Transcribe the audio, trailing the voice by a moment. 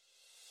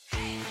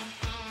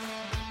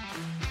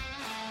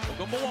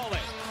Bimonte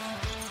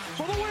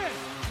for the win.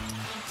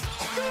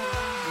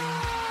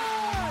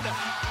 Good!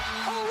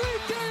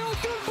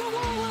 Enrique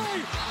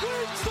Bimonte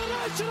wins the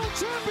national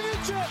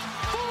championship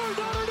for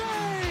Notre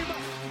Dame.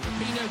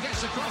 Pino gets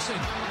the crossing.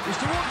 He's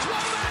towards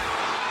one man.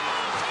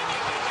 Can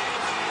you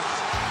believe this?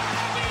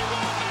 Abby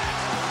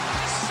Wambach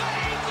has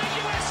saved the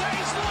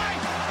USA's life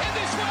in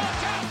this World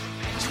Cup.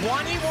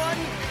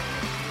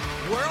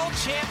 21 World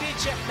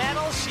Championship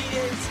medals. She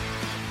is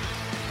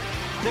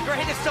the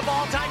greatest of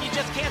all time. You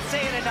just can't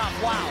say it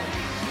enough. Wow.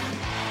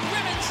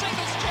 Women's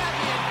singles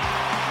champion,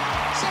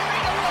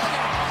 Serena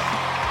Williams.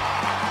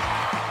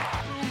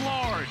 Room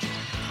large.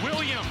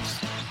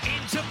 Williams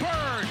into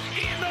Bird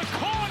in the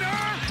corner.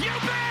 You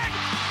bet!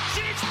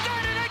 She's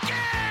done it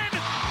again!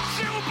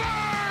 Sue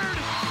Bird!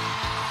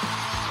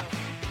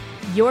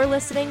 You're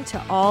listening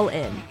to All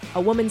In,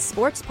 a women's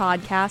sports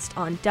podcast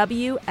on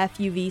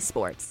WFUV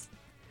Sports.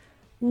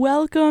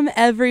 Welcome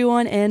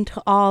everyone into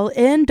All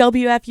In,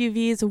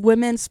 WFUV's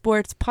women's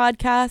sports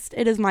podcast.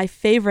 It is my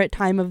favorite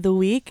time of the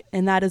week,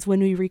 and that is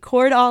when we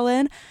record All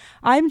In.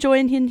 I'm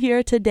joined in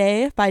here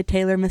today by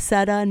Taylor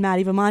Mascetta and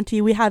Maddie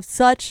Bimonte. We have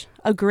such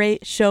a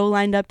great show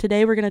lined up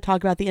today. We're going to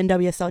talk about the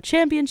NWSL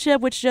Championship,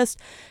 which just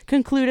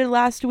concluded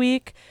last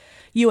week.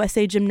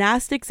 USA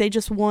Gymnastics, they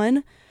just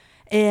won.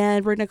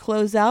 And we're going to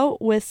close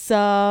out with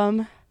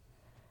some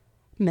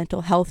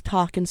mental health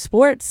talk in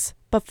sports.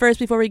 But first,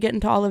 before we get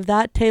into all of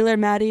that, Taylor,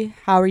 Maddie,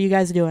 how are you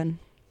guys doing?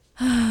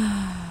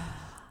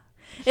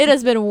 It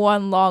has been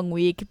one long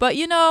week, but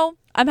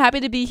I'm happy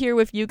to be here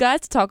with you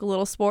guys to talk a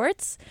little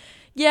sports.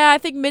 Yeah, I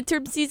think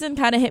midterm season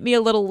kind of hit me a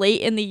little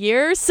late in the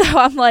year, so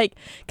I'm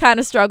kind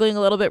of struggling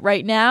a little bit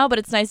right now, but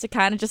it's nice to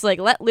kind of just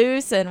let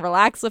loose and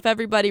relax with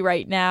everybody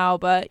right now.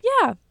 But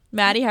yeah,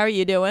 Maddie, how are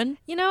you doing?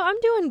 I'm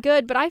doing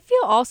good, but I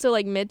feel also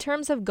like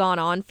midterms have gone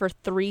on for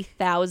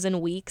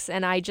 3,000 weeks,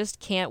 and I just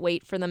can't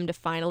wait for them to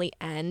finally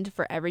end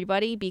for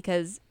everybody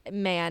because,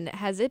 man,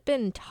 has it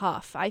been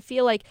tough. I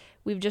feel like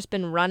we've just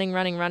been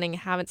running,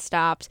 haven't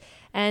stopped,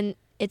 and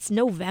it's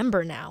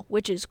November now,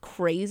 which is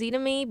crazy to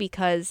me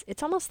because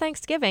it's almost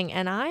Thanksgiving,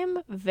 and I'm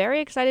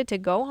very excited to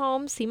go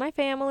home, see my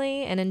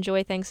family, and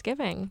enjoy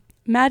Thanksgiving.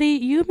 Maddie,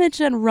 you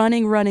mentioned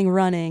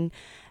running.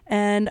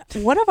 And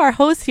one of our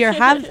hosts here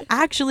have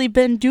actually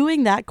been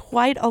doing that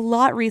quite a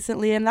lot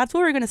recently, and that's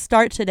where we're going to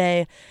start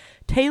today.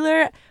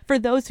 Taylor, for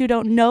those who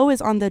don't know,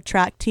 is on the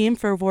track team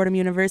for Fordham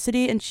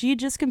University, and she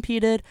just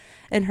competed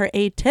in her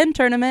A10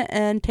 tournament.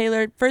 And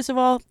Taylor, first of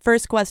all,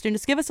 first question,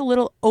 just give us a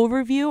little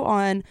overview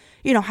on,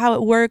 how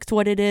it works,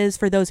 what it is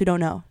for those who don't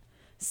know.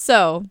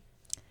 So,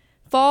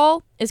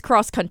 fall is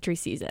cross-country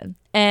season,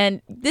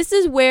 and this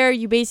is where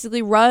you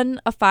basically run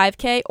a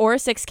 5K or a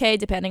 6K,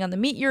 depending on the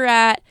meet you're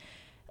at,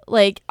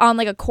 on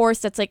a course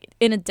that's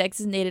in a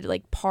designated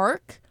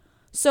park.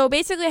 So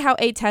basically how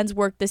A10s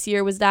worked this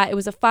year was that it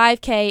was a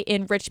 5K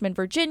in Richmond,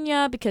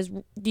 Virginia, because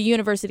the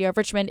University of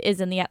Richmond is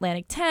in the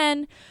Atlantic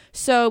 10.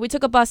 So we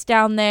took a bus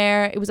down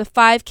there. It was a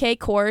 5K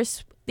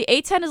course. The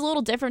A10 is a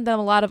little different than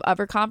a lot of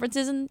other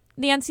conferences in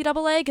the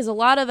NCAA because a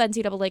lot of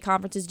NCAA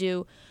conferences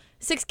do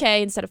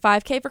 6K instead of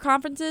 5K for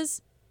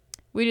conferences.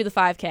 We do the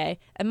 5K.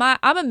 And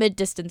I'm a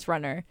mid-distance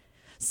runner.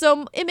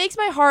 So it makes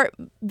my heart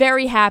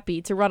very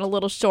happy to run a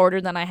little shorter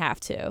than I have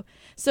to.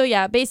 So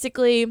yeah,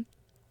 basically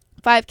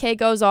 5K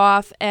goes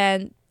off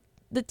and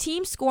the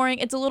team scoring,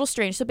 it's a little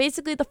strange. So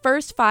basically the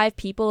first 5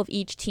 people of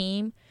each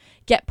team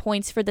get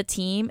points for the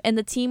team, and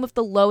the team with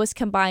the lowest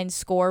combined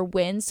score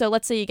wins. So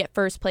let's say you get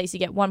first place, you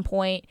get 1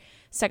 point,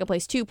 second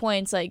place 2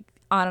 points, on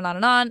and on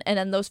and on. And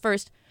then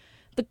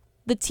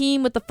the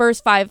team with the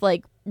first 5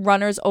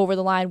 runners over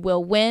the line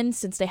will win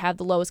since they have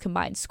the lowest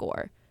combined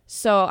score.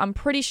 So I'm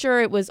pretty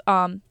sure it was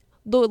the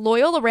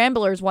Loyola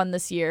Ramblers won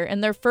this year in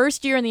their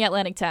first year in the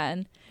Atlantic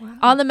 10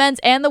 on the men's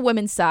and the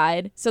women's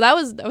side. So that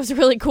was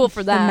really cool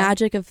for them. The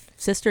magic of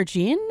Sister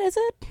Jean, is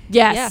it?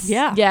 Yes.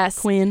 Yeah. Yes.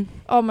 Queen.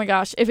 Oh my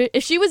gosh.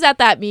 If she was at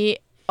that meet,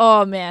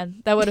 oh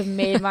man, that would have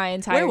made my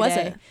entire day. Where was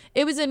it?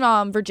 It was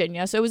in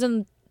Virginia. So it was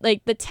in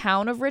the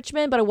town of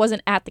Richmond, but it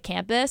wasn't at the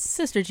campus.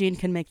 Sister Jean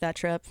can make that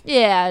trip.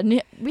 Yeah,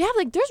 and we have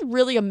there's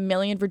really a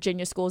million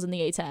Virginia schools in the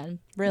A10.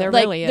 Really? There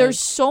really is. There's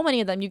so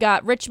many of them. You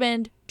got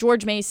Richmond,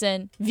 George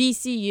Mason,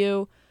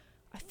 VCU.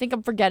 I think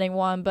I'm forgetting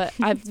one, but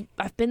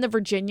I've been to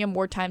Virginia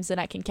more times than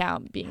I can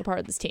count being a part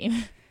of this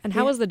team. And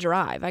how was the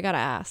drive? I gotta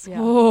ask. Yeah.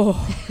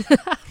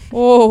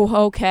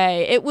 Oh,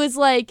 okay. It was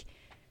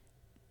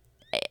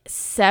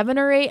 7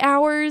 or 8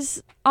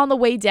 hours on the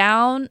way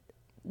down.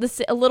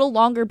 A little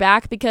longer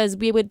back because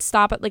we would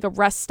stop at a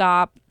rest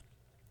stop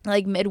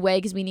midway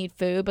because we need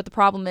food, but the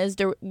problem is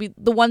the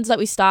ones that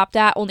we stopped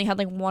at only had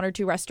 1 or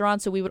 2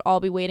 restaurants, so we would all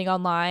be waiting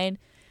online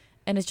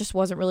and it just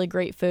wasn't really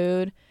great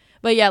food.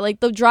 But yeah,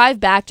 the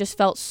drive back just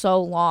felt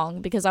so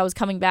long because I was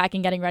coming back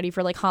and getting ready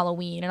for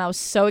Halloween, and I was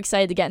so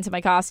excited to get into my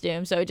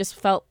costume, so it just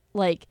felt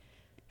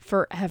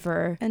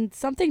forever. And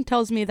something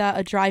tells me that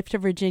a drive to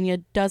Virginia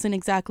doesn't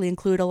exactly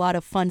include a lot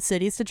of fun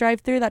cities to drive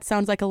through. That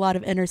sounds like a lot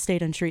of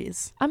interstate and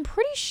trees. I'm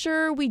pretty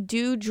sure we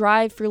do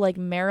drive through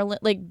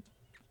Maryland,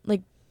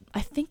 I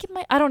think it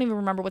might, I don't even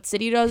remember what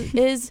city it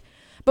is,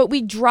 but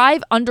we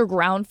drive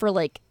underground for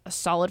like a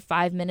solid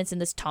 5 minutes in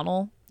this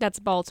tunnel. That's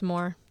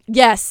Baltimore.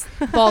 Yes,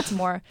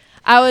 Baltimore.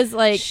 I was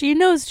like, She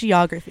knows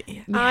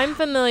geography. I'm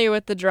familiar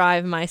with the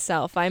drive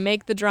myself. I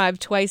make the drive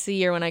twice a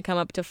year when I come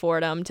up to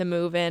Fordham to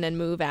move in and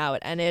move out,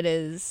 and it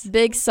is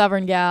big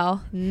Southern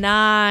gal.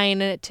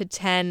 9 to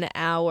 10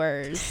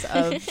 hours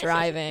of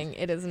driving.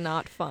 It is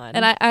not fun.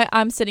 And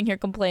I'm sitting here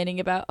complaining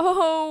about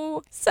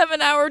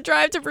 7-hour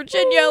drive to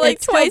Virginia like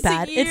it's twice still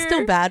bad. a year. It's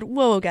still bad.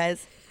 Whoa,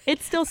 guys.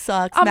 It still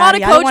sucks. I'm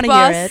Maddie, on I a don't coach want to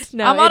hear bus. it.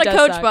 No, I'm on it a does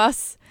coach suck.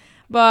 bus.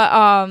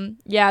 But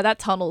yeah, that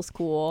tunnel's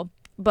cool.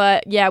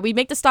 But yeah, we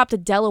make the stop to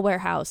Delaware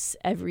House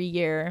every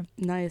year.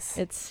 Nice.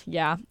 It's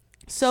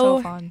so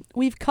So fun.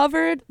 we've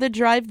covered the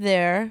drive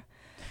there.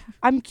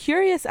 I'm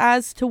curious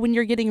as to when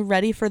you're getting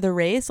ready for the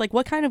race, like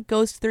what kind of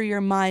goes through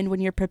your mind when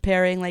you're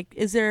preparing? Like, do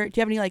you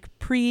have any like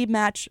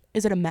pre-match?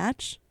 Is it a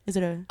match? Is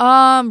it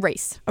a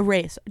Race.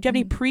 race? Do you have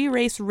any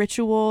pre-race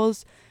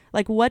rituals?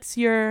 Like, what's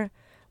your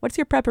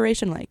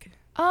preparation like?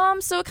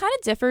 So it kind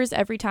of differs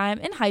every time.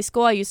 In high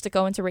school, I used to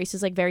go into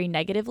races like very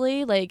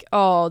negatively, like,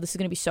 oh, this is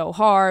going to be so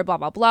hard, blah,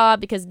 blah, blah,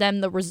 because then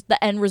the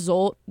end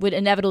result would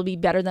inevitably be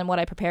better than what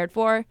I prepared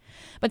for.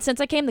 But since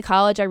I came to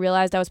college, I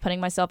realized I was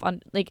putting yourself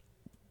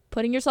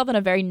in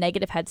a very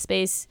negative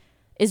headspace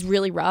is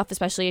really rough,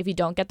 especially if you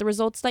don't get the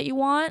results that you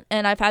want.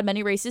 And I've had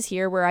many races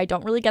here where I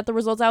don't really get the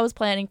results I was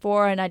planning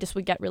for, and I just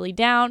would get really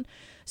down.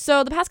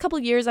 So the past couple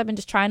of years, I've been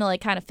just trying to like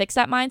kind of fix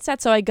that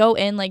mindset. So I go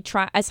in like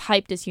try as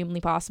hyped as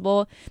humanly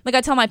possible. Like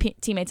I tell my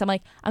teammates, I'm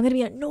like, I'm gonna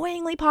be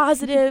annoyingly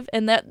positive,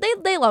 and that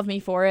they love me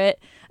for it,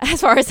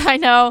 as far as I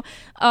know.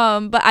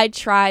 But I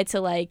try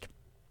to like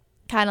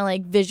kind of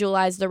like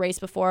visualize the race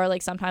before.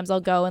 Like sometimes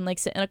I'll go and like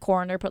sit in a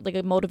corner, put like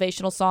a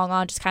motivational song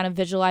on, just kind of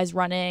visualize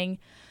running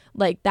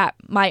like that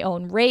my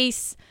own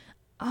race.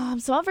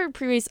 So I'm very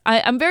pre-race.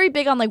 I'm very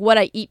big on like what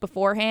I eat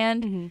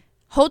beforehand. Mm-hmm.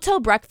 Hotel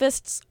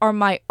breakfasts are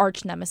my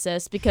arch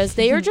nemesis because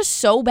they are just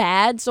so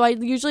bad. So I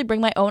usually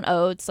bring my own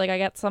oats. Like I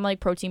got some like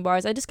protein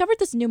bars. I discovered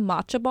this new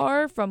matcha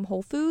bar from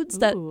Whole Foods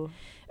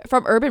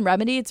from Urban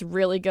Remedy. It's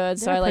really good.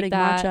 They're so I like putting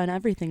that. matcha on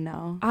everything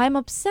now. I'm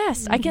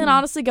obsessed. I can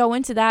honestly go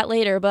into that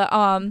later, but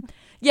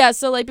yeah,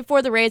 so like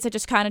before the race, I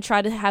just kind of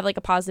try to have like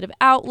a positive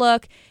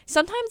outlook.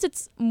 Sometimes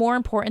it's more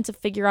important to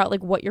figure out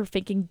like what you're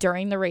thinking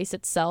during the race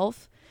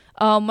itself.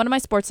 One of my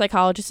sports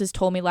psychologists has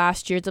told me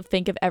last year to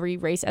think of every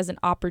race as an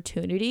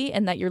opportunity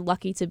and that you're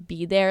lucky to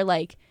be there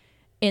like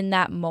in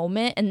that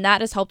moment. And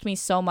that has helped me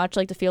so much,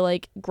 like to feel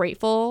like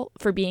grateful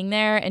for being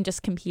there and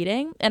just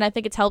competing. And I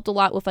think it's helped a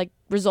lot with like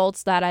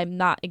results that I'm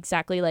not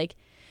exactly like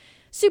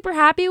super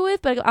happy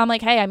with, but I'm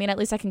like, hey, I mean, at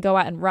least I can go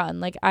out and run.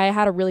 Like I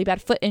had a really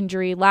bad foot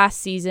injury last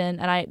season,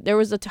 and there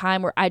was a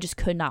time where I just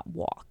could not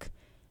walk.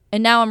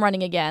 And now I'm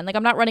running again. Like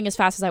I'm not running as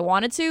fast as I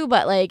wanted to,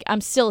 but like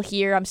I'm still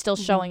here. I'm still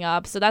showing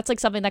up. So that's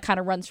like something that kind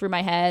of runs through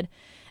my head.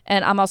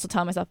 And I'm also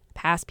telling myself,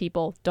 pass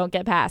people, don't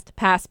get past,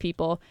 pass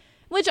people,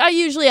 which I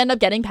usually end up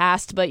getting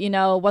past. But, you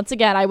know, once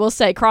again, I will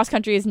say cross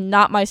country is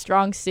not my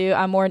strong suit.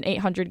 I'm more an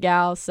 800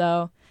 gal.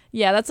 So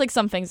yeah, that's like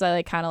some things I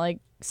like kind of like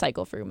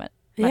cycle through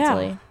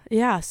mentally.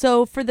 Yeah.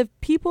 So for the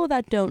people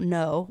that don't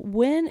know,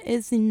 when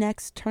is the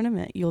next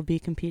tournament you'll be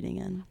competing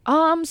in?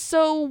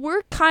 So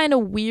we're kind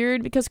of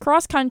weird because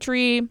cross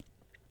country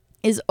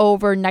is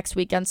over next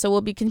weekend. So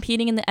we'll be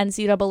competing in the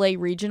NCAA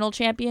Regional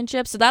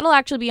Championship. So that'll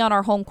actually be on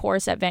our home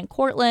course at Van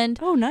Cortlandt.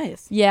 Oh,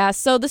 nice. Yeah.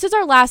 So this is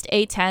our last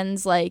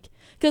A10s, like,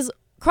 because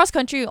cross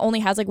country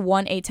only has like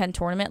one A10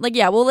 tournament. Like,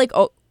 yeah, we'll like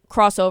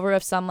cross over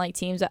with some like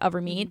teams at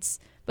other meets,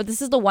 but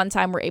this is the one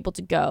time we're able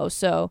to go.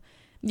 So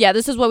yeah,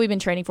 this is what we've been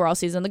training for all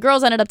season. The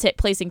girls ended up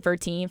placing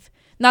 13th.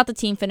 Not the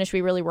team finish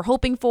we really were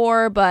hoping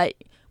for, but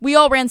we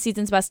all ran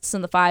season's bests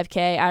in the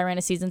 5K. I ran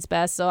a season's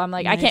best, so I'm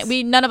like, nice.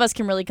 None of us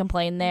can really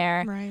complain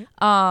there.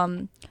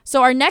 Right.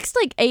 So our next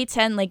like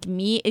A10 like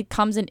meet, it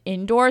comes in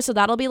indoor, so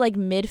that'll be like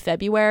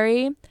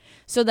mid-February.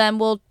 So then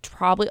we'll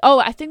probably,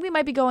 I think we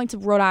might be going to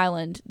Rhode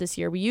Island this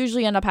year. We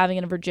usually end up having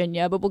it in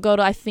Virginia, but we'll go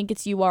to, I think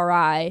it's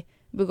URI.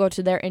 We'll go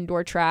to their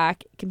indoor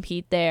track,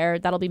 compete there.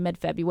 That'll be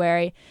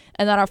mid-February.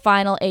 And then our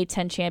final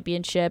A10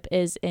 championship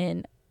is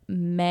in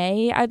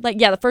May.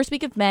 The first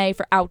week of May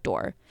for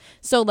outdoor.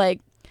 So like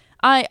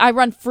I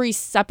run 3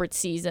 separate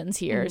seasons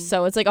here.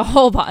 So it's like a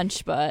whole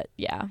bunch, but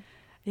yeah.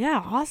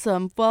 Yeah,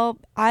 awesome. Well,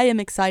 I am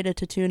excited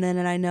to tune in,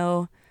 and I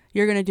know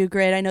you're going to do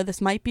great. I know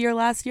this might be your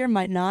last year,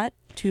 might not,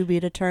 to be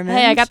determined.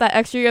 Hey, I got that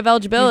extra year of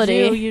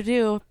eligibility. You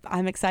do.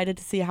 I'm excited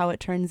to see how it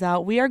turns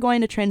out. We are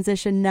going to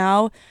transition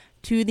now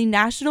to the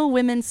National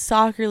Women's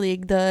Soccer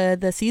League.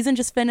 The season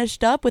just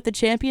finished up with the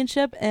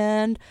championship,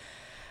 and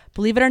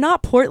believe it or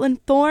not,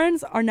 Portland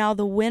Thorns are now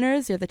the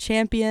winners. They're the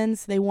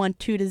champions. They won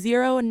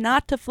 2-0.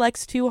 Not to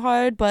flex too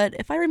hard, but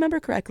if I remember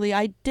correctly,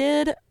 I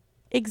did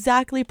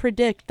exactly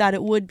predict that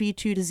it would be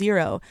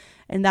 2-0,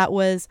 and that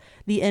was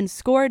the end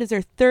score. It is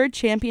their 3rd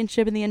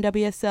championship in the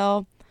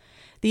NWSL.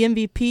 The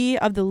MVP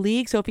of the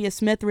league, Sophia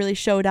Smith, really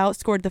showed out,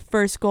 scored the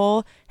first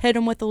goal, hit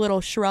him with a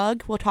little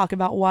shrug. We'll talk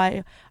about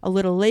why a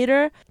little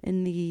later.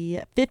 In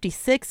the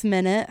 56th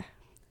minute,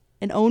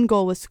 an own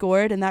goal was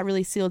scored, and that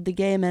really sealed the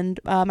game. And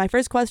my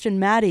first question,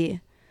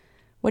 Maddie,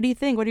 What do you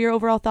think? What are your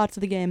overall thoughts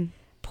of the game?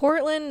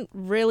 Portland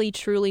really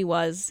truly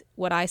was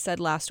what I said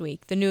last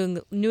week, the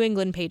New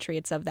England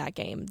Patriots of that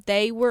game.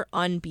 They were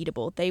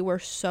unbeatable. They were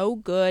so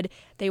good.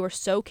 They were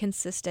so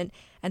consistent.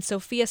 And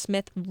Sophia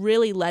Smith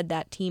really led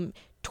that team,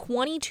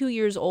 22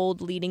 years old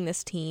leading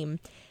this team.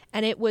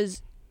 And it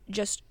was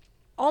just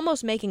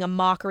almost making a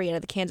mockery out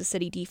of the Kansas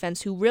City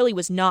defense, who really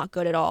was not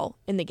good at all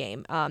in the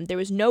game. There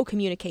was no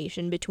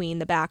communication between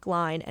the back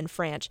line and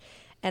Franch.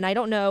 And I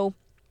don't know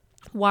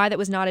why that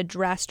was not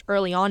addressed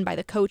early on by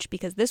the coach,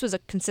 because this was a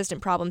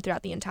consistent problem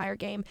throughout the entire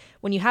game.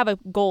 When you have a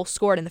goal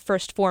scored in the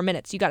first 4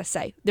 minutes, you got to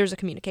say there's a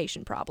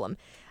communication problem.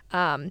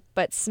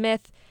 But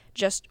Smith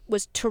just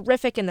was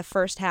terrific in the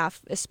first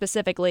half,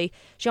 specifically.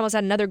 She almost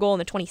had another goal in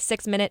the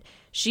 26th minute.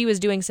 She was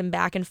doing some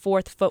back and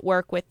forth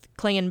footwork with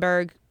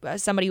Klingenberg,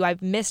 somebody who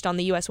I've missed on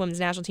the U.S. women's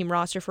national team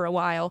roster for a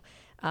while.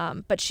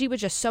 But she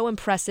was just so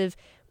impressive,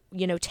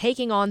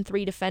 taking on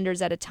 3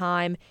 defenders at a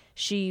time.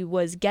 She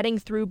was getting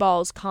through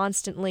balls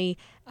constantly,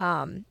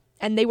 and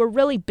they were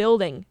really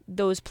building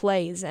those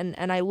plays.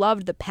 And I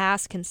loved the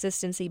pass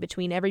consistency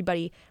between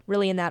everybody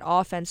really in that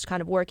offense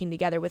kind of working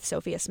together with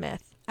Sophia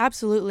Smith.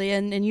 Absolutely,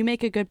 and you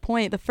make a good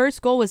point. The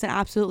first goal was an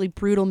absolutely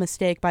brutal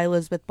mistake by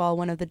Elizabeth Ball,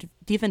 one of the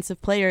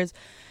defensive players.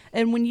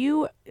 And when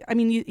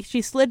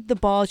she slid the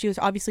ball. She was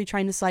obviously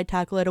trying to slide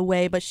tackle it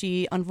away, but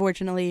she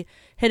unfortunately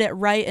hit it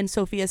right in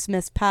Sophia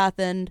Smith's path.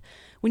 And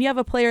when you have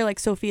a player like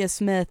Sophia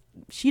Smith,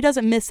 she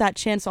doesn't miss that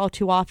chance all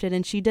too often,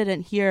 and she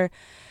didn't here.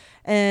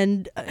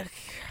 And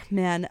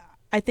man,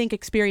 I think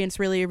experience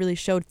really, really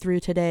showed through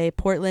today.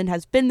 Portland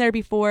has been there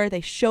before.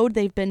 They showed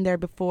they've been there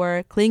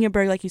before.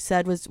 Klingenberg, like you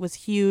said, was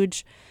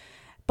huge.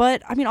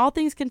 But all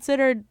things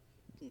considered,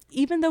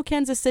 even though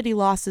Kansas City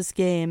lost this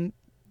game,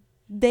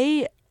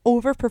 they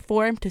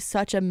overperformed to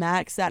such a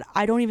max that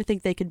I don't even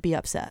think they could be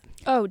upset.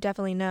 Oh,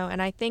 definitely no.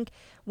 And I think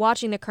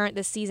watching the Current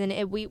this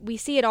season, we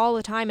see it all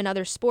the time in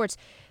other sports.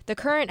 The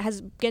Current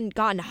has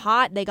gotten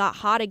hot. They got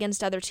hot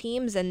against other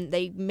teams, and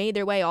they made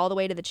their way all the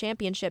way to the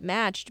championship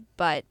match,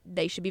 but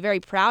they should be very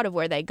proud of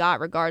where they got,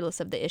 regardless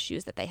of the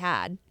issues that they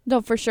had.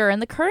 No, for sure.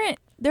 And the Current,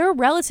 they're a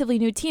relatively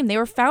new team. They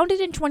were founded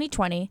in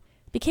 2020,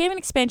 became an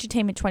expansion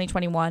team in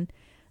 2021.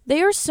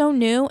 They are so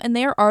new, and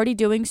they are already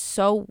doing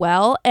so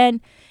well.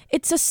 And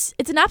it's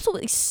an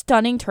absolutely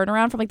stunning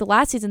turnaround from the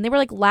last season. They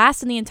were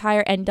last in the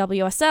entire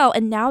NWSL,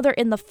 and now they're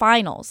in the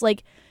finals.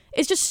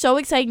 It's just so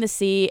exciting to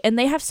see, and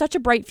they have such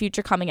a bright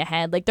future coming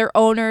ahead. Their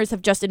owners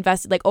have just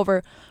invested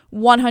over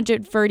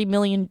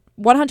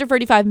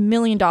 $135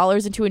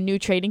 million into a new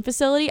training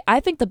facility.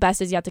 I think the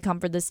best is yet to come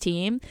for this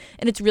team,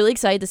 and it's really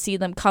exciting to see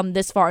them come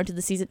this far into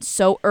the season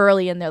so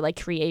early in their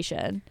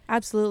creation.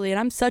 Absolutely, and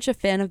I'm such a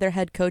fan of their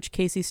head coach,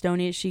 Casey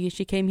Stoney. She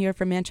came here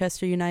from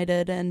Manchester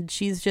United, and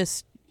she's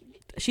just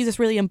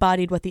really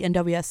embodied what the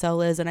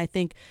NWSL is. And I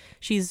think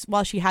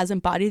while she has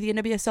embodied the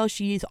NWSL,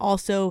 she's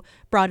also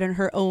brought in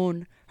her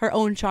own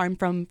charm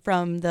from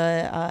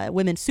the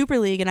Women's Super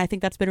League. And I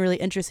think that's been really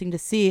interesting to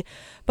see.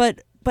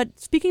 But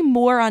speaking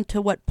more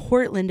onto what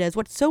Portland is,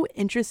 what's so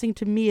interesting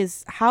to me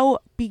is how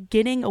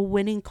beginning a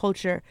winning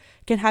culture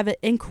can have an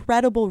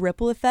incredible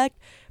ripple effect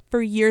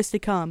for years to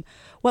come.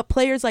 What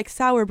players like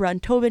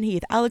Sauerbrunn, Tobin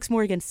Heath, Alex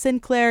Morgan,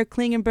 Sinclair,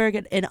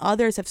 Klingenberg, and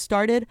others have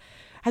started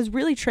has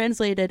really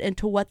translated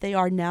into what they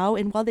are now.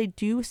 And while they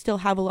do still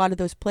have a lot of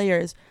those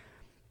players,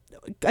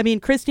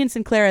 Christine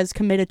Sinclair is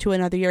committed to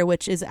another year,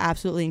 which is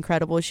absolutely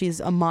incredible. She's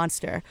a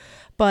monster.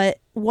 But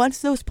once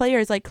those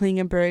players like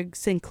Klingenberg,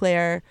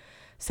 Sinclair,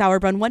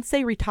 Sauerbrunn, once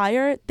they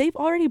retire, they've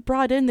already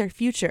brought in their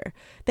future.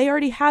 They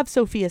already have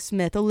Sophia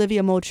Smith,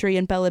 Olivia Moultrie,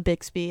 and Bella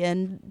Bixby,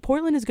 and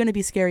Portland is going to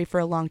be scary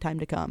for a long time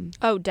to come.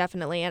 Oh,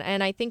 definitely.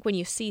 And I think when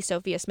you see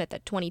Sophia Smith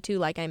at 22,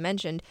 like I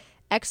mentioned,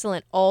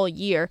 excellent all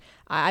year.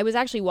 I was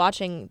actually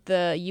watching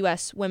the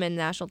U.S. women's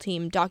national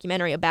team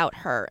documentary about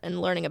her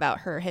and learning about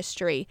her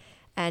history,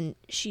 and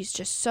she's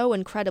just so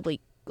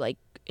incredibly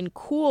and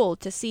cool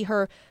to see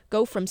her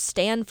go from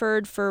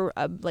Stanford for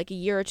a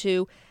year or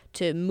two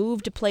to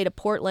move to play to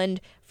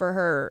Portland for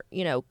her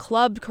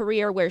club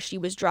career, where she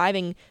was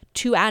driving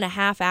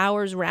 2.5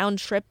 hours round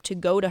trip to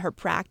go to her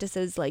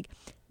practices.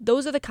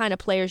 Those are the kind of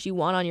players you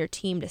want on your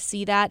team to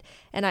see that.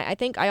 And I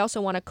think I also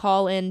want to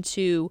call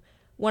into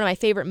one of my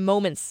favorite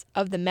moments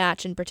of the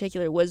match in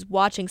particular was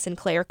watching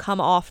Sinclair come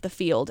off the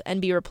field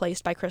and be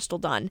replaced by Crystal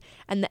Dunn.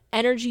 And the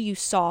energy you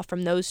saw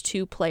from those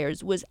two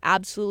players was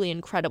absolutely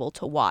incredible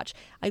to watch.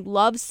 I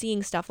love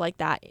seeing stuff like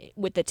that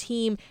with the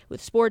team, with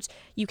sports.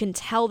 You can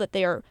tell that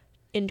they are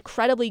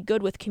incredibly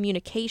good with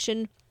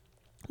communication,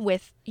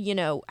 with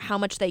how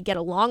much they get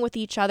along with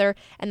each other,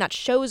 and that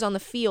shows on the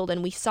field.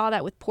 And we saw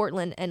that with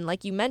Portland, and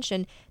like you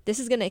mentioned, this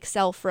is going to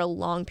excel for a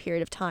long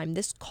period of time.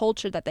 This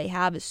culture that they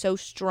have is so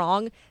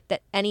strong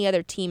that any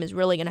other team is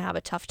really going to have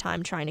a tough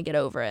time trying to get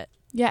over it.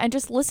 Yeah, and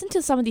just listen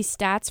to some of these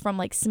stats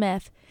from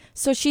Smith.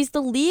 So she's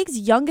the league's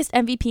youngest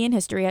MVP in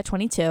history at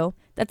 22.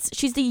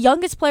 She's the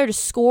youngest player to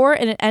score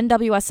in an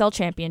NWSL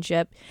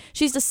championship.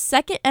 She's the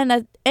second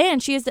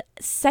and she is the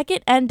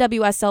second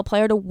NWSL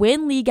player to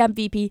win league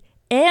MVP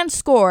and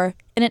score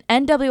in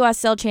an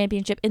NWSL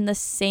championship in the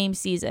same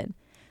season.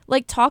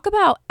 Like, talk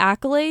about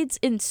accolades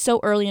in so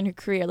early in her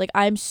career. Like,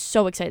 I'm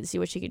so excited to see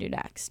what she can do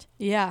next.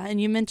 Yeah,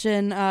 and you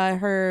mentioned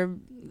her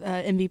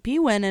MVP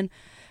win, and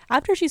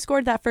after she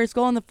scored that first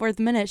goal in the 4th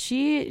minute,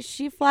 she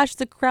flashed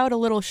the crowd a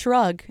little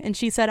shrug, and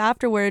she said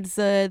afterwards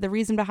the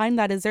reason behind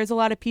that is there's a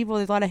lot of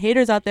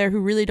haters out there who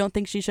really don't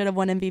think she should have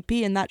won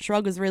MVP, and that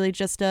shrug was really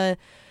just to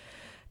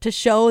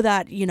show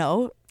that, you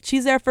know,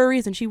 she's there for a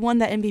reason. She won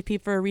that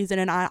MVP for a reason,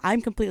 and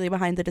I'm completely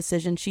behind the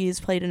decision. She's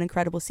played an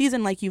incredible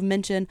season, like you've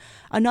mentioned.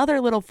 Another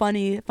little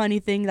funny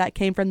thing that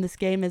came from this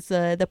game is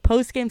the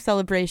post-game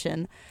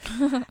celebration.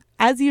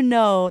 As you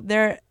know,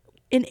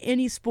 in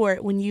any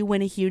sport, when you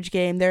win a huge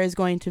game, there is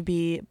going to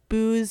be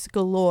boos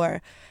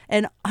galore.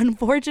 And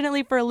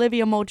unfortunately for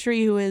Olivia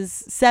Moultrie, who is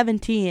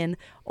 17,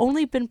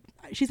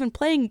 she's been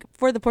playing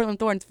for the Portland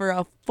Thorns for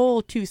a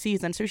full 2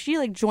 seasons. So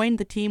she joined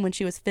the team when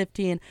she was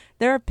 15.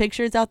 There are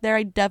pictures out there.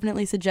 I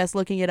definitely suggest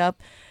looking it up,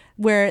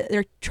 where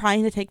they're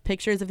trying to take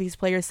pictures of these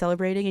players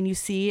celebrating, and you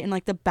see in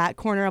the back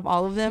corner of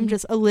all of them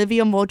just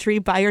Olivia Moultrie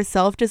by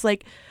herself, just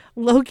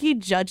low-key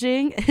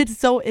judging.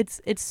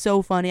 It's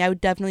so funny. I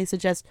would definitely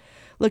suggest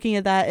looking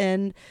at that.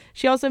 And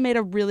she also made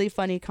a really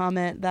funny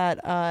comment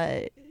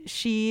that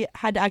she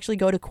had to actually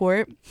go to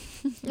court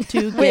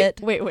to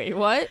get Wait,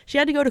 what? She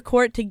had to go to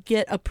court to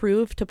get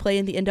approved to play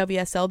in the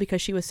NWSL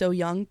because she was so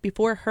young.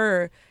 Before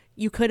her,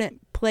 you couldn't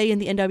play in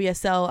the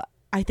NWSL.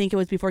 I think it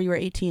was before you were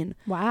 18.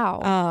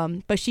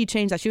 Wow. But she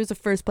changed that. She was the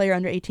first player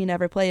under 18 to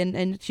ever play.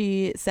 And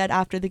she said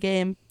after the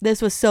game,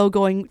 this was so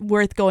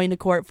worth going to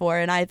court for.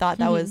 And I thought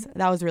that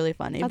was really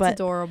funny. That's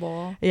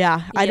adorable.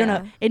 Yeah. I don't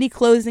know. Any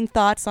closing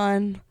thoughts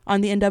on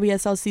the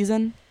NWSL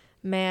season?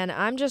 Man,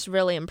 I'm just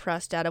really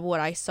impressed out of what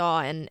I saw,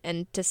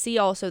 and to see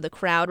also the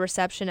crowd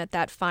reception at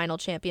that final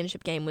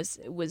championship game was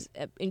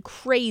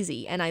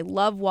crazy, and I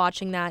love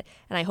watching that,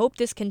 and I hope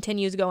this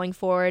continues going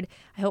forward.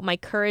 I hope my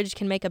Courage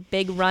can make a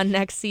big run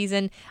next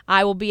season.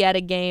 I will be at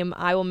a game.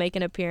 I will make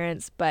an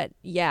appearance, but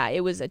yeah,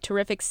 it was a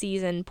terrific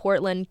season.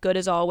 Portland, good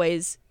as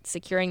always,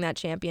 securing that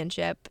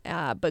championship,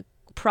 but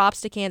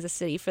props to Kansas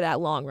City for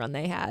that long run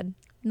they had.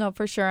 No,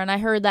 for sure, and I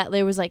heard that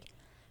there was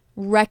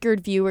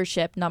record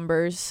viewership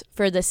numbers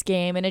for this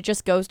game, and it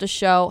just goes to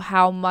show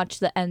how much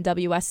the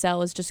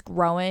NWSL is just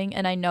growing.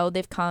 And I know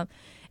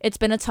it's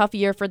been a tough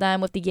year for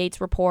them with the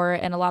Yates report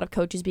and a lot of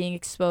coaches being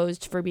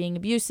exposed for being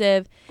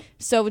abusive,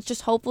 so it's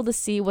just hopeful to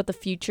see what the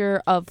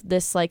future of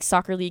this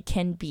soccer league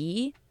can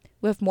be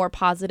with more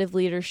positive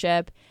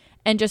leadership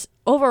and just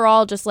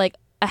overall just a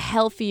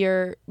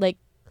healthier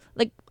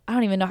I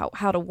don't even know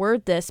how to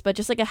word this, but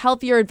just a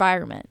healthier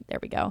environment. There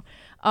we go.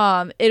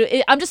 I'm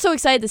just so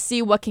excited to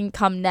see what can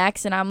come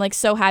next, and I'm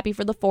so happy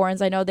for the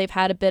Thorns. I know they've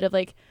had a bit of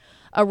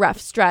a rough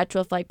stretch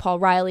with Paul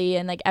Riley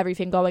and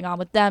everything going on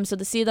with them. So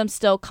to see them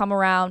still come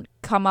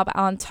up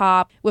on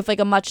top with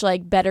a much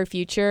better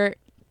future,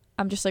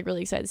 I'm just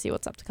really excited to see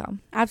what's up to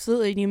come.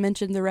 Absolutely. You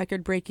mentioned the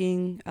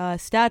record-breaking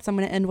stats. I'm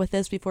going to end with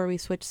this before we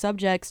switch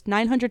subjects.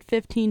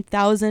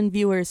 915,000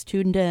 viewers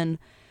tuned in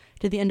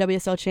to the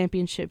NWSL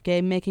Championship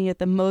game, making it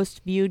the most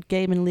viewed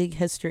game in league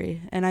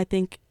history. And I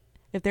think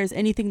if there's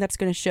anything that's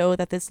going to show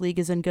that this league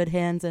is in good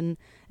hands and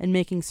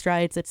making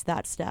strides, it's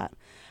that stat.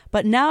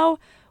 But now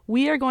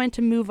we are going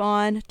to move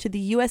on to the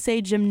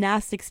USA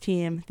Gymnastics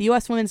team. The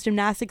U.S. Women's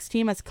Gymnastics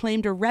team has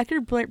claimed a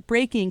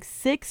record-breaking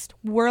 6th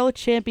World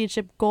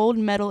Championship gold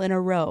medal in a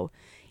row,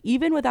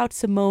 even without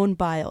Simone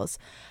Biles.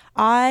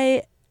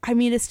 I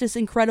mean, it's just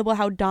incredible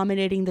how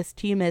dominating this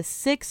team is.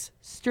 6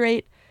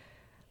 straight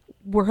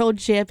World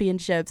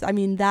Championships. I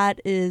mean,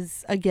 that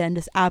is, again,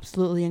 just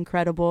absolutely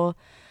incredible.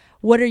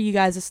 What are you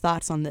guys'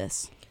 thoughts on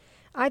this?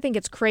 I think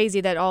it's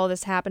crazy that all of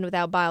this happened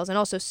without Biles, and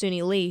also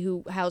Suni Lee,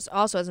 who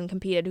also hasn't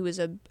competed, who is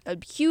a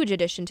huge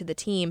addition to the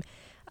team.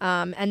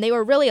 And they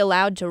were really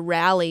allowed to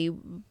rally.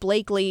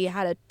 Blakely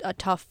had a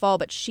tough fall,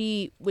 but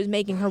she was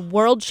making her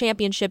World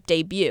Championship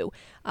debut,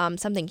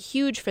 something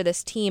huge for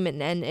this team,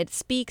 and it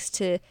speaks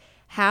to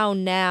how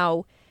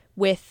now,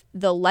 with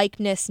the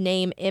likeness,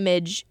 name,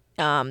 image,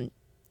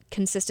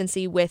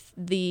 consistency with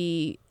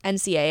the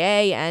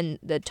NCAA and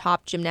the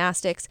top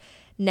gymnastics,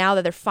 now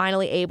that they're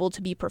finally able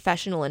to be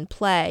professional and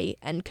play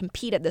and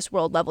compete at this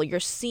world level,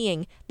 you're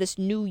seeing this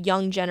new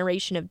young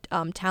generation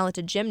of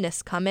talented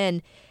gymnasts come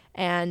in,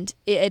 and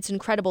it's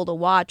incredible to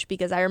watch,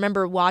 because I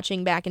remember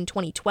watching back in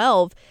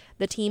 2012,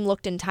 the team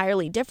looked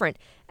entirely different,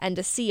 and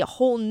to see a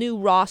whole new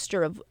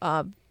roster of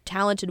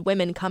talented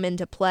women come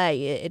into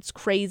play, it's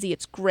crazy,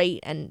 it's great,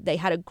 and they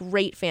had a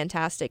great,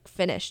 fantastic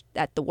finish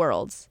at the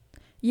Worlds.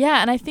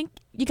 Yeah, and I think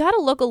you got to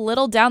look a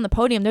little down the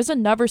podium. There's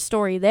another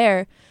story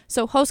there.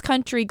 So host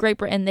country, Great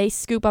Britain, they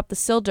scoop up the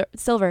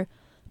silver.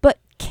 But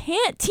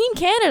Team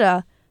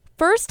Canada,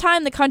 first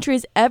time the country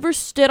has ever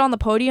stood on the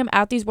podium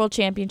at these World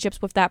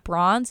Championships with that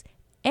bronze.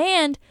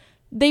 And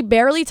they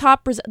barely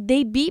topped Brazil.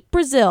 They beat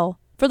Brazil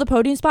for the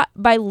podium spot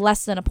by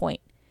less than a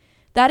point.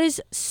 That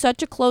is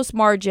such a close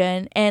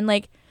margin. And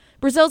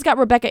Brazil's got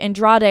Rebecca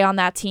Andrade on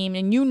that team,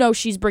 and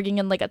she's bringing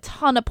in a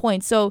ton of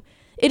points. So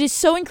it is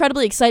so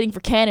incredibly exciting for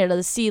Canada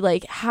to see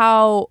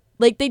how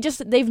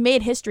they've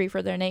made history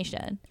for their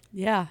nation.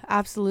 Yeah,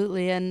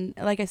 absolutely. And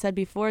like I said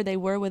before, they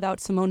were without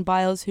Simone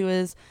Biles, who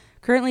is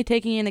currently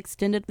taking an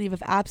extended leave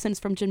of absence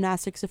from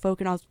gymnastics to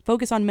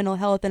focus on mental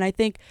health. And I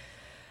think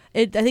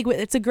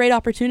it's a great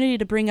opportunity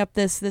to bring up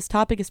this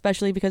topic,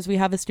 especially because we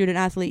have a student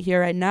athlete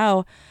here right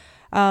now.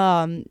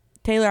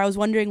 Taylor, I was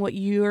wondering what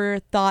your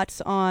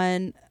thoughts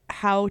on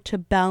how to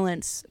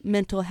balance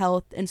mental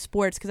health and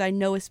sports, because I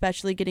know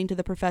especially getting to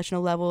the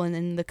professional level and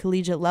in the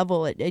collegiate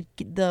level,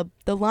 the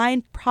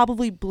line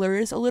probably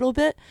blurs a little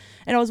bit.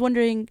 And I was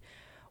wondering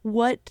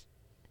what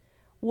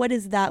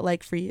is that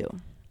like for you?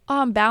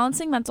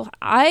 Balancing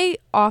I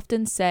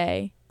often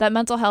say that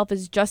mental health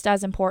is just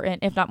as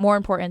important, if not more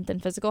important, than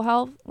physical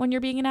health when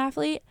you're being an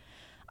athlete.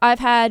 I've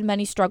had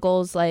many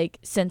struggles, like,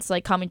 since,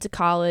 like, coming to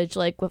college,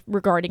 like,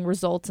 regarding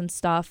results and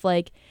stuff,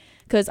 like,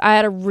 because I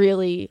had a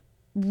really,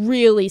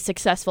 really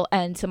successful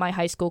end to my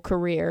high school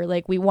career.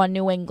 Like, we won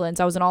New England,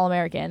 so I was an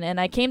All-American, and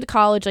I came to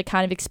college, like,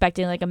 kind of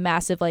expecting, like, a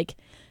massive, like,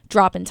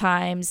 drop in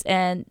times,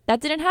 and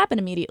that didn't happen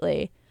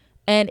immediately,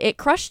 and it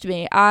crushed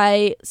me.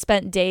 I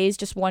spent days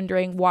just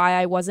wondering why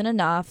I wasn't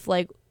enough,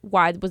 like,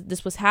 why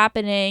this was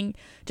happening,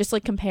 just,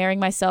 like, comparing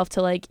myself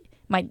to, like,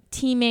 my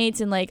teammates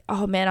and, like,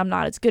 oh man, I'm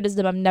not as good as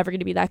them, I'm never going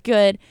to be that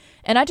good.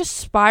 And I just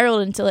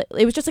spiraled until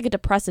it was just like a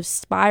depressive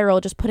spiral,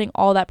 just putting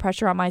all that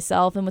pressure on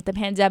myself. And with the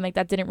pandemic,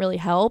 that didn't really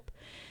help.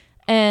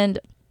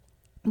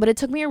 But it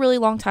took me a really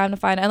long time to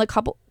find, and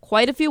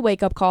quite a few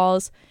wake up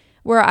calls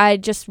where I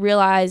just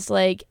realized,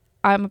 like,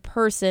 I'm a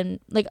person,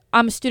 like,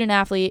 I'm a student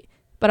athlete,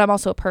 but I'm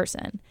also a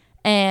person,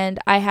 and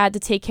I had to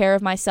take care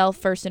of myself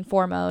first and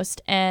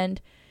foremost.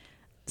 And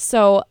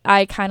so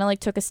I kind of, like,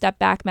 took a step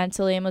back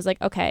mentally and was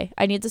like, okay,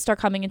 I need to start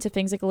coming into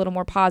things, like, a little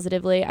more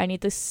positively. I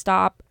need to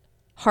stop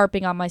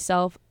harping on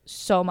myself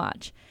so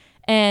much.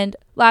 And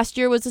last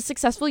year was a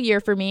successful year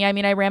for me. I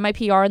mean, I ran my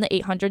PR in the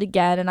 800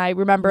 again, and I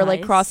remember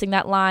like crossing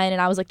that line,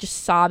 and I was like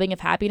just sobbing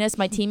of happiness.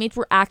 My teammates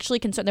were actually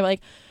concerned. They were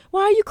like,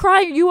 "Why are you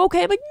crying? Are you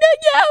okay?" I'm like,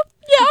 "No,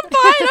 yeah, I'm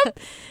fine.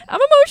 I'm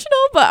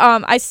emotional."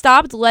 But I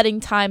stopped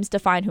letting times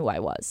define who I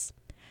was.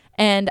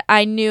 And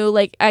I knew,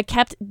 like, I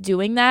kept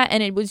doing that,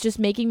 and it was just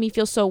making me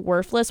feel so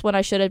worthless when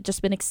I should have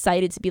just been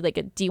excited to be, like,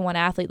 a D1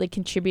 athlete, like,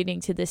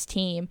 contributing to this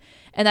team.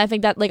 And I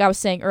think that, like I was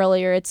saying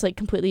earlier, it's, like,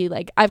 completely,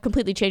 like, I've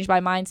completely changed my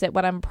mindset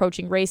when I'm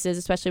approaching races,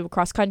 especially with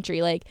cross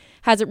country. Like,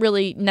 hasn't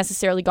really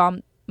necessarily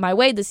gone my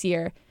way this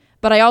year.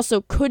 But I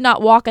also could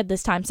not walk at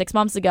this time 6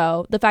 months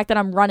ago. The fact that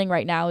I'm running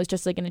right now is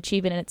just, like, an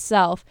achievement in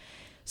itself.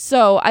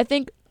 So I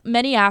think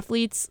many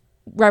athletes,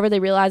 whether they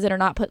realize it or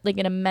not, put, like,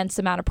 an immense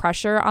amount of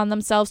pressure on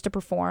themselves to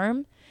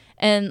perform.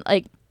 And,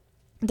 like,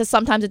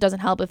 sometimes it doesn't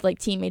help if, like,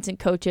 teammates and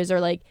coaches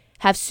are, like,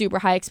 have super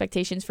high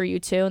expectations for you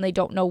too, and they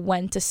don't know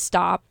when to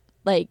stop,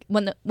 like,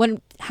 when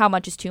how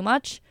much is too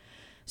much.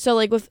 So,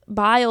 like, with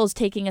Biles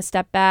taking a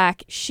step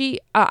back,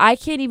 I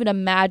can't even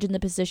imagine the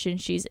position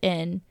she's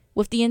in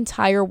with the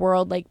entire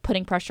world, like,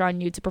 putting pressure on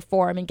you to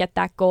perform and get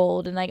that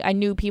gold. And, like, I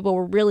knew people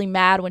were really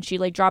mad when she,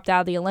 like, dropped out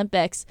of the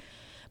Olympics.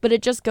 But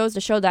it just goes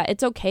to show that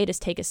it's okay to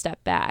take a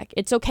step back.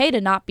 It's okay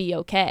to not be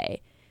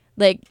okay.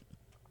 Like,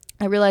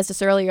 I realized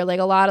this earlier,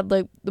 like, a lot of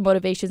the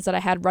motivations that I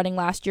had running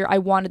last year, I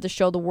wanted to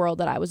show the world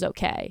that I was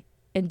okay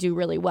and do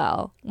really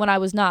well. When I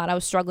was not, I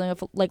was struggling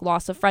with, like,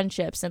 loss of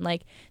friendships and,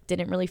 like,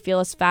 didn't really feel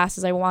as fast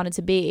as I wanted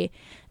to be.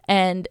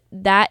 And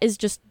that is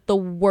just the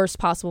worst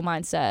possible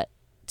mindset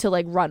to,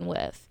 like, run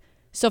with.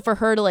 So for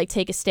her to, like,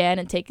 take a stand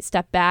and take a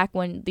step back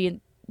when the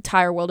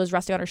entire world is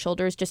resting on her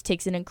shoulders just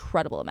takes an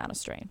incredible amount of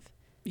strength.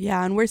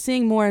 Yeah, and we're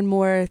seeing more and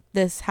more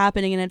this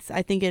happening, and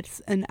I think it's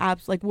an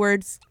like,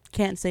 words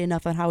can't say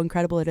enough on how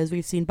incredible it is.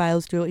 We've seen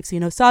Biles do it, we've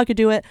seen Osaka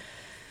do it,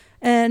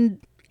 and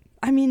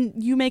I mean,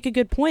 you make a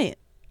good point.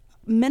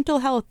 Mental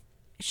health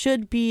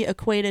should be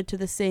equated to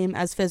the same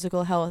as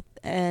physical health,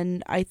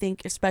 and I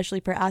think especially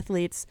for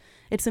athletes,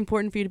 it's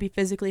important for you to be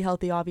physically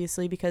healthy,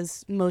 obviously,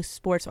 because most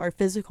sports are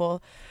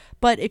physical,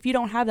 but if you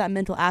don't have that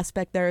mental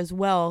aspect there as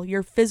well,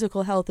 your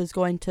physical health is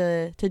going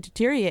to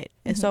deteriorate.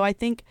 Mm-hmm. So I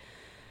think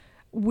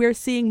we're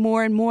seeing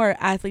more and more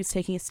athletes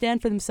taking a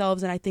stand for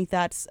themselves, and I think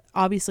that's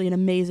obviously an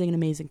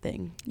amazing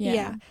thing.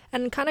 Yeah.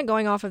 And kind of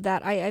going off of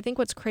that, I think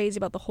what's crazy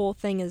about the whole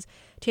thing is,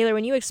 Taylor,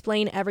 when you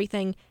explain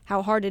everything,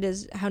 how hard it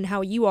is,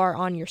 how you are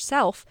on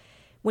yourself,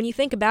 when you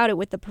think about it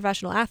with the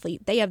professional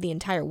athlete, they have the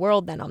entire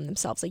world then on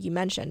themselves, like you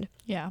mentioned.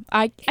 Yeah.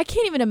 I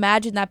can't even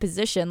imagine that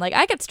position. Like,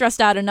 I get stressed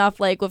out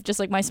enough, like, with just,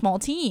 like, my small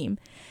team.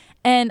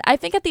 And I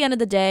think at the end of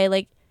the day,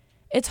 like,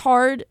 it's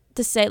hard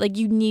to say, like,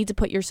 you need to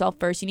put yourself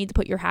first. You need to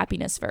put your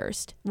happiness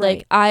first. Right.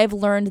 Like, I've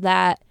learned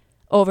that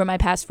over my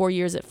past 4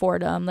 years at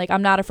Fordham. Like,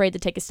 I'm not afraid to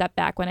take a step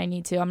back when I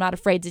need to. I'm not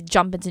afraid to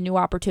jump into new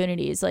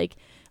opportunities. Like,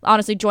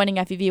 honestly, joining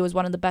FUV was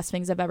one of the best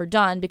things I've ever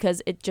done,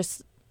 because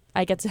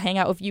I get to hang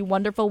out with you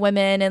wonderful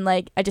women, and,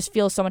 like, I just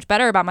feel so much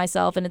better about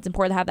myself, and it's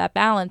important to have that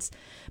balance.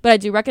 But I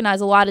do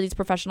recognize a lot of these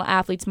professional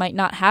athletes might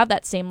not have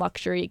that same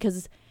luxury,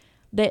 because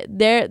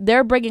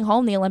they're bringing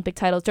home the Olympic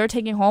titles. They're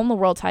taking home the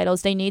world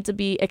titles. They need to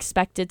be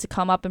expected to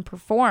come up and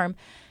perform.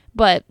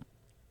 But,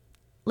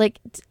 like,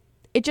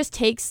 it just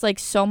takes, like,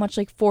 so much,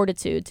 like,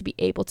 fortitude to be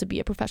able to be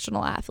a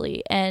professional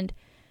athlete. And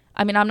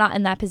I mean, I'm not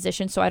in that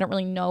position, so I don't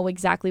really know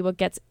exactly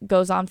what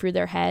goes on through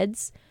their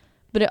heads.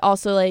 But it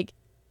also, like,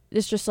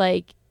 it's just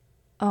like,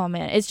 oh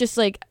man, it's just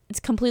like, it's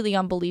completely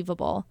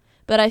unbelievable.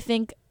 But I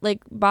think,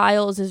 like,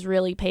 Biles is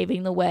really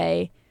paving the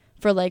way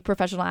for, like,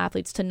 professional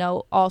athletes to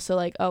know also,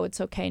 like, oh,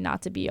 it's okay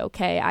not to be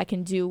okay. I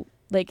can do,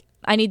 like,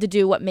 I need to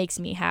do what makes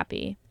me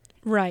happy.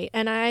 Right.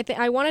 And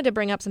I wanted to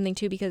bring up something,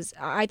 too, because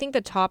I think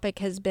the topic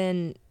has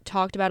been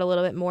talked about a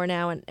little bit more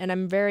now. And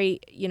I'm very,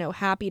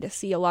 happy to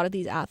see a lot of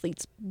these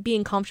athletes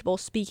being comfortable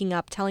speaking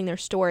up, telling their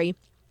story,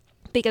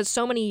 because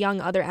so many young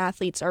other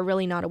athletes are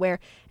really not aware.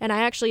 And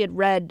I actually had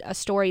read a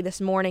story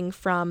this morning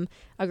from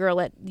a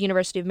girl at the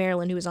University of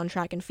Maryland who was on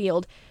track and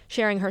field,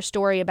 sharing her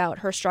story about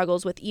her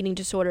struggles with eating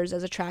disorders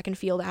as a track and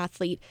field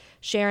athlete,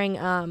 sharing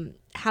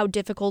how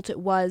difficult it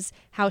was,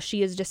 how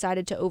she has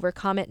decided to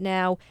overcome it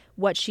now,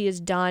 what she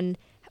has done,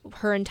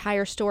 her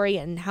entire story,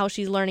 and how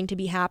she's learning to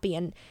be happy.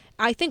 And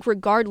I think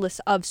regardless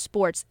of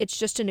sports, it's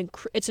just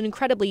it's an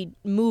incredibly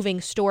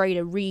moving story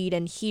to read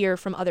and hear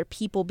from other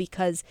people,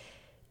 because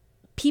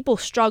people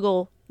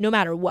struggle no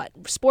matter what,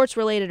 sports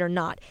related or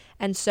not.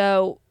 And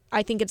so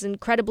I think it's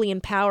incredibly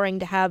empowering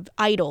to have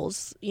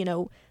idols,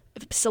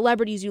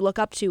 celebrities you look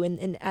up to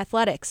in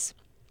athletics,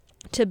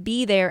 to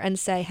be there and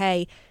say,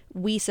 hey,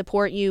 we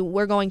support you.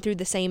 We're going through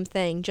the same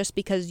thing. Just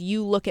because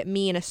you look at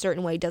me in a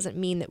certain way doesn't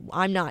mean that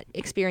I'm not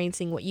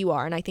experiencing what you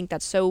are. And I think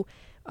that's so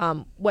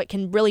what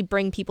can really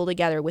bring people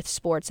together with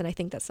sports. And I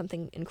think that's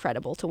something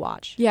incredible to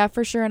watch. Yeah,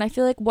 for sure. And I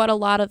feel like what a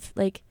lot of,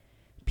 like,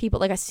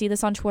 people, like, I see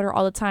this on Twitter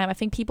all the time. I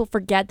think people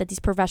forget that these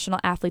professional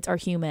athletes are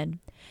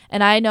human.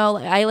 And I know,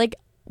 I, like,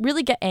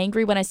 really get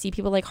angry when I see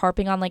people, like,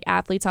 harping on, like,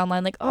 athletes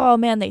online, like, oh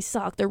man, they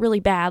suck, they're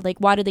really bad, like,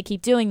 why do they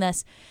keep doing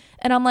this?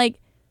 And I'm like,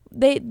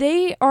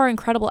 they are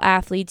incredible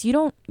athletes.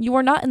 You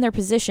are not in their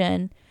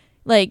position.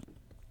 Like,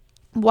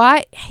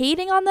 why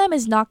hating on them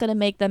is not going to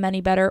make them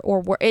any better,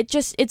 or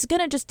it's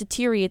going to just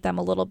deteriorate them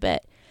a little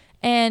bit.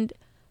 And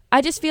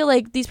I just feel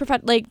like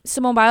like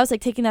Simone Biles, like,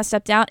 taking that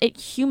step down, it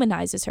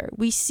humanizes her.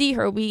 We see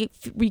her, we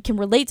can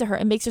relate to her.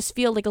 It makes us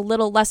feel like a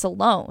little less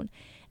alone.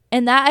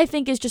 And that, I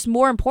think, is just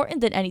more important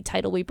than any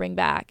title we bring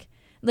back.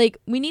 Like,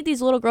 we need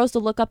these little girls to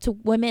look up to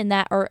women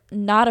that are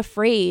not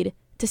afraid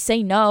to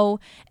say no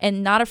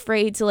and not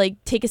afraid to,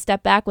 like, take a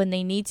step back when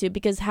they need to,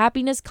 because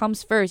happiness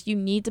comes first. You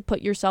need to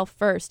put yourself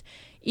first.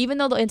 Even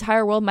though the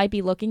entire world might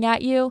be looking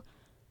at you,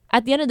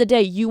 at the end of the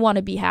day, you want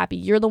to be happy.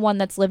 You're the one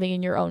that's living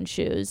in your own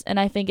shoes. And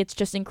I think it's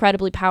just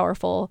incredibly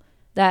powerful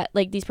that,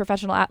 like, these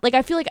professional like,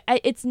 I feel like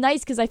it's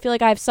nice because I feel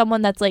like I have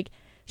someone that's, like,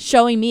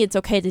 showing me it's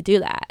okay to do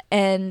that.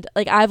 And,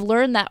 like, I've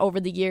learned that over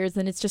the years,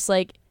 and it's just,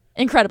 like,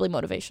 incredibly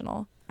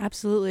motivational.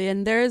 Absolutely.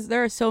 And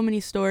there are so many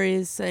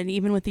stories, and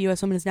even with the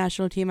U.S. Women's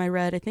National Team, I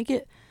read, I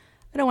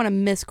don't want to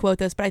misquote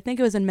this, but I think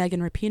it was in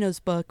Megan Rapinoe's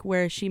book,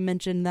 where she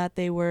mentioned that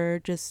they were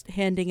just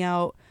handing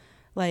out,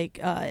 like,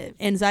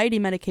 anxiety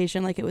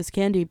medication like it was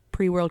candy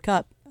pre-World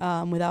Cup,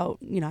 without,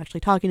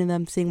 actually talking to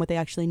them, seeing what they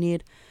actually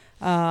need.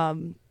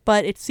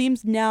 But it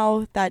seems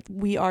now that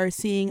we are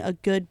seeing a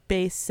good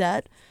base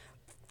set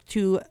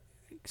to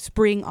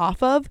spring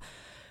off of,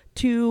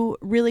 to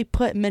really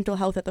put mental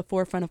health at the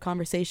forefront of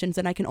conversations.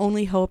 And I can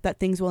only hope that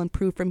things will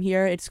improve from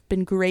here. It's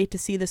been great to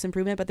see this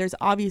improvement, but there's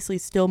obviously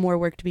still more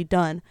work to be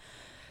done.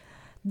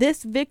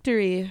 This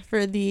victory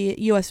for the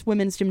U.S.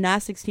 women's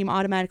gymnastics team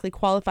automatically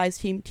qualifies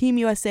Team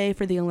USA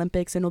for the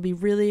Olympics, and it'll be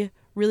really,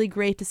 really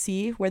great to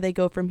see where they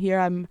go from here.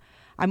 I'm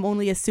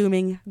only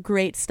assuming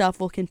great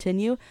stuff will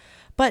continue.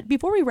 But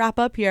before we wrap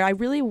up here, I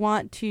really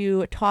want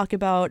to talk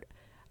about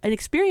an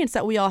experience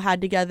that we all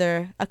had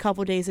together a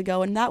couple days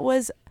ago, and that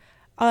was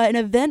an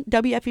event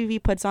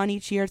WFUV puts on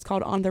each year. It's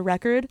called On the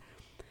Record.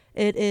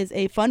 It is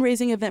a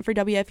fundraising event for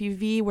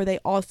WFUV where they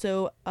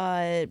also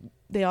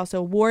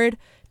award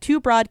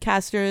 2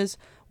 broadcasters,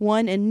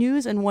 one in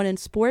news and one in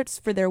sports,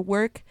 for their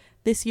work.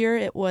 This year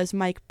it was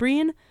Mike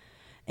Breen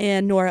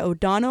and Nora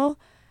O'Donnell.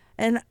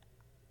 And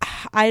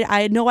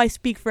I know I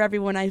speak for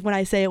everyone when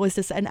I say it was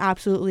just an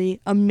absolutely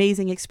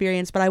amazing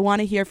experience, but I want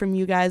to hear from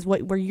you guys.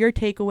 What were your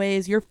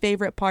takeaways, your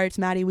favorite parts?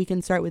 Maddie, we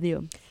can start with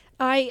you.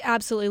 I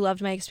absolutely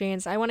loved my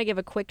experience. I want to give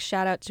a quick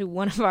shout out to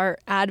one of our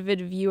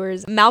avid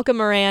viewers, Malcolm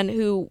Moran,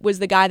 who was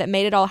the guy that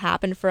made it all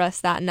happen for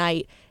us that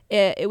night.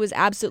 It was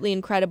absolutely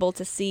incredible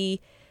to see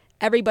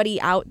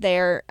everybody out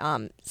there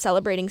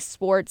celebrating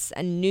sports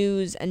and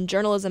news and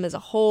journalism as a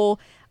whole.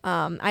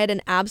 I had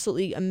an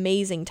absolutely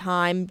amazing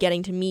time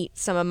getting to meet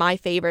some of my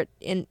favorites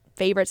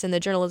in the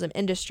journalism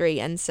industry,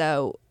 and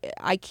so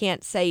I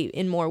can't say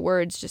in more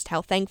words just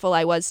how thankful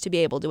I was to be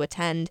able to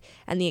attend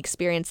and the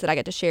experience that I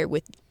got to share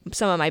with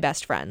some of my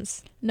best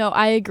friends. No,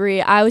 I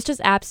agree. I was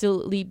just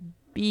absolutely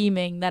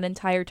beaming that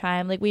entire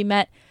time. Like, we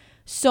met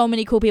so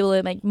many cool people,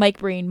 like Mike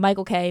Breen,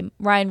 Michael Kay,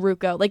 Ryan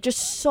Rucco, like, just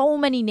so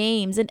many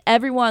names, and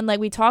everyone, like,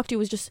 we talked to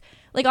was just,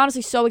 like,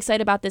 honestly so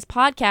excited about this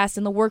podcast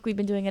and the work we've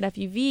been doing at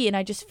FUV. And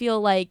I just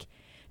feel like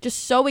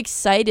just so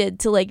excited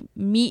to, like,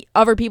 meet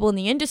other people in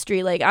the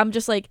industry. Like, I'm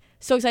just, like,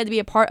 so excited to be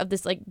a part of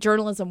this, like,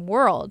 journalism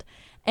world.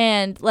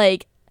 And,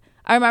 like,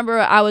 I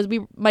remember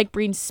Mike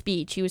Breen's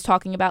speech. He was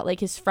talking about like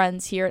his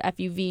friends here at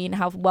FUV and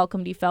how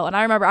welcomed he felt. And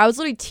I remember I was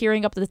literally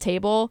tearing up at the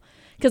table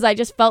because I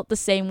just felt the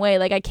same way.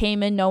 Like I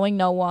came in knowing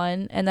no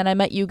one, and then I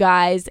met you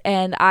guys,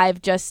 and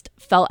I've just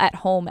felt at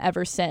home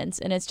ever since.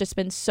 And it's just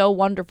been so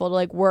wonderful to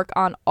like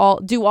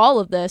do all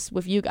of this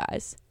with you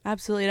guys.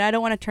 Absolutely. And I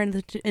don't want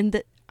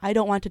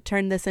to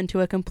turn this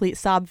into a complete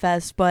sob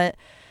fest, but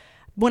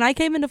when I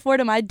came into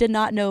Fordham, I did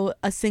not know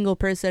a single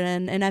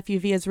person, and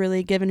FUV has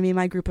really given me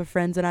my group of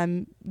friends,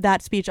 and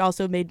that speech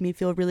also made me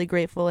feel really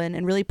grateful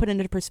and really put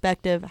into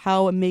perspective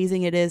how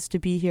amazing it is to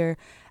be here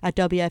at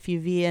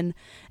WFUV. And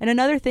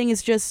another thing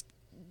is just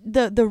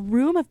the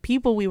room of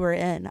people we were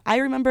in. I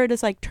remember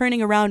just like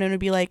turning around and it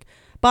would be like,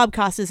 Bob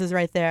Costas is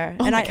right there.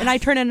 And I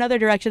turn in another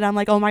direction. I'm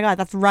like, oh my God,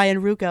 that's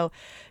Ryan Rucco.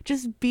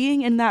 Just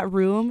being in that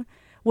room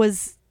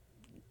was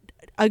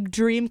a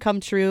dream come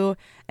true,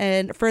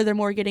 and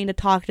furthermore getting to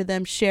talk to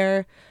them,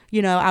 share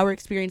our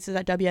experiences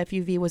at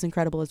WFUV was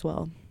incredible as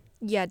well.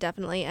 Yeah,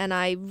 definitely. And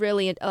I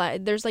really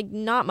there's like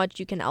not much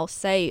you can else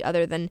say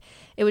other than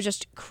it was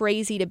just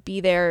crazy to be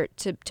there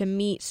to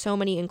meet so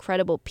many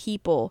incredible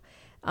people.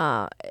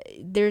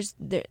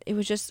 It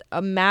was just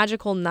a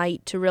magical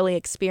night to really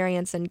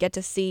experience and get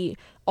to see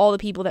all the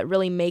people that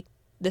really make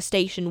the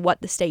station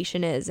what the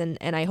station is, and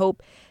I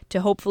hope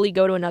to hopefully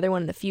go to another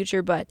one in the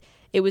future, but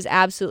it was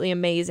absolutely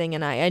amazing,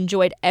 and I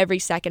enjoyed every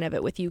second of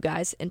it with you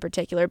guys in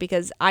particular,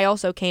 because I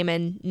also came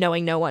in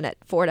knowing no one at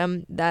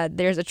Fordham. That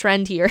there's a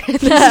trend here in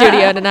the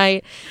studio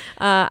tonight.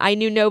 I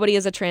knew nobody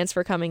as a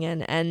transfer coming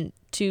in, and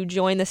to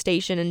join the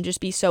station and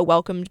just be so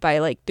welcomed by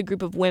like the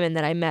group of women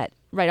that I met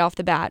right off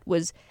the bat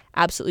was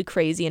absolutely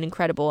crazy and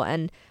incredible,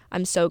 and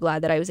I'm so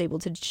glad that I was able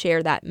to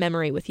share that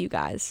memory with you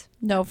guys.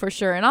 No, for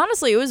sure. And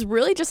honestly, it was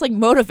really just like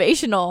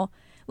motivational,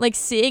 like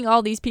seeing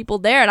all these people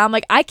there, and I'm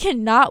like, I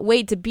cannot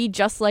wait to be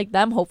just like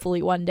them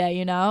hopefully one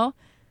day,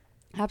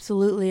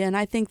 Absolutely. And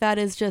I think that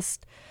is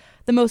just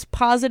the most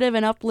positive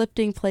and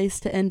uplifting place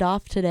to end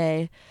off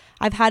today.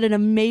 I've had an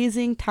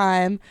amazing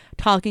time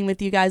talking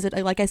with you guys.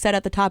 Like I said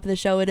at the top of the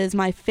show, it is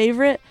my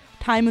favorite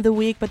time of the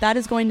week, but that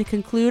is going to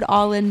conclude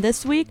All In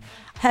this week.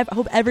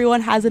 Hope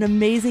everyone has an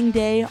amazing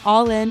day.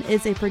 All In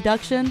is a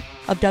production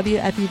of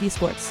WFUV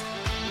Sports.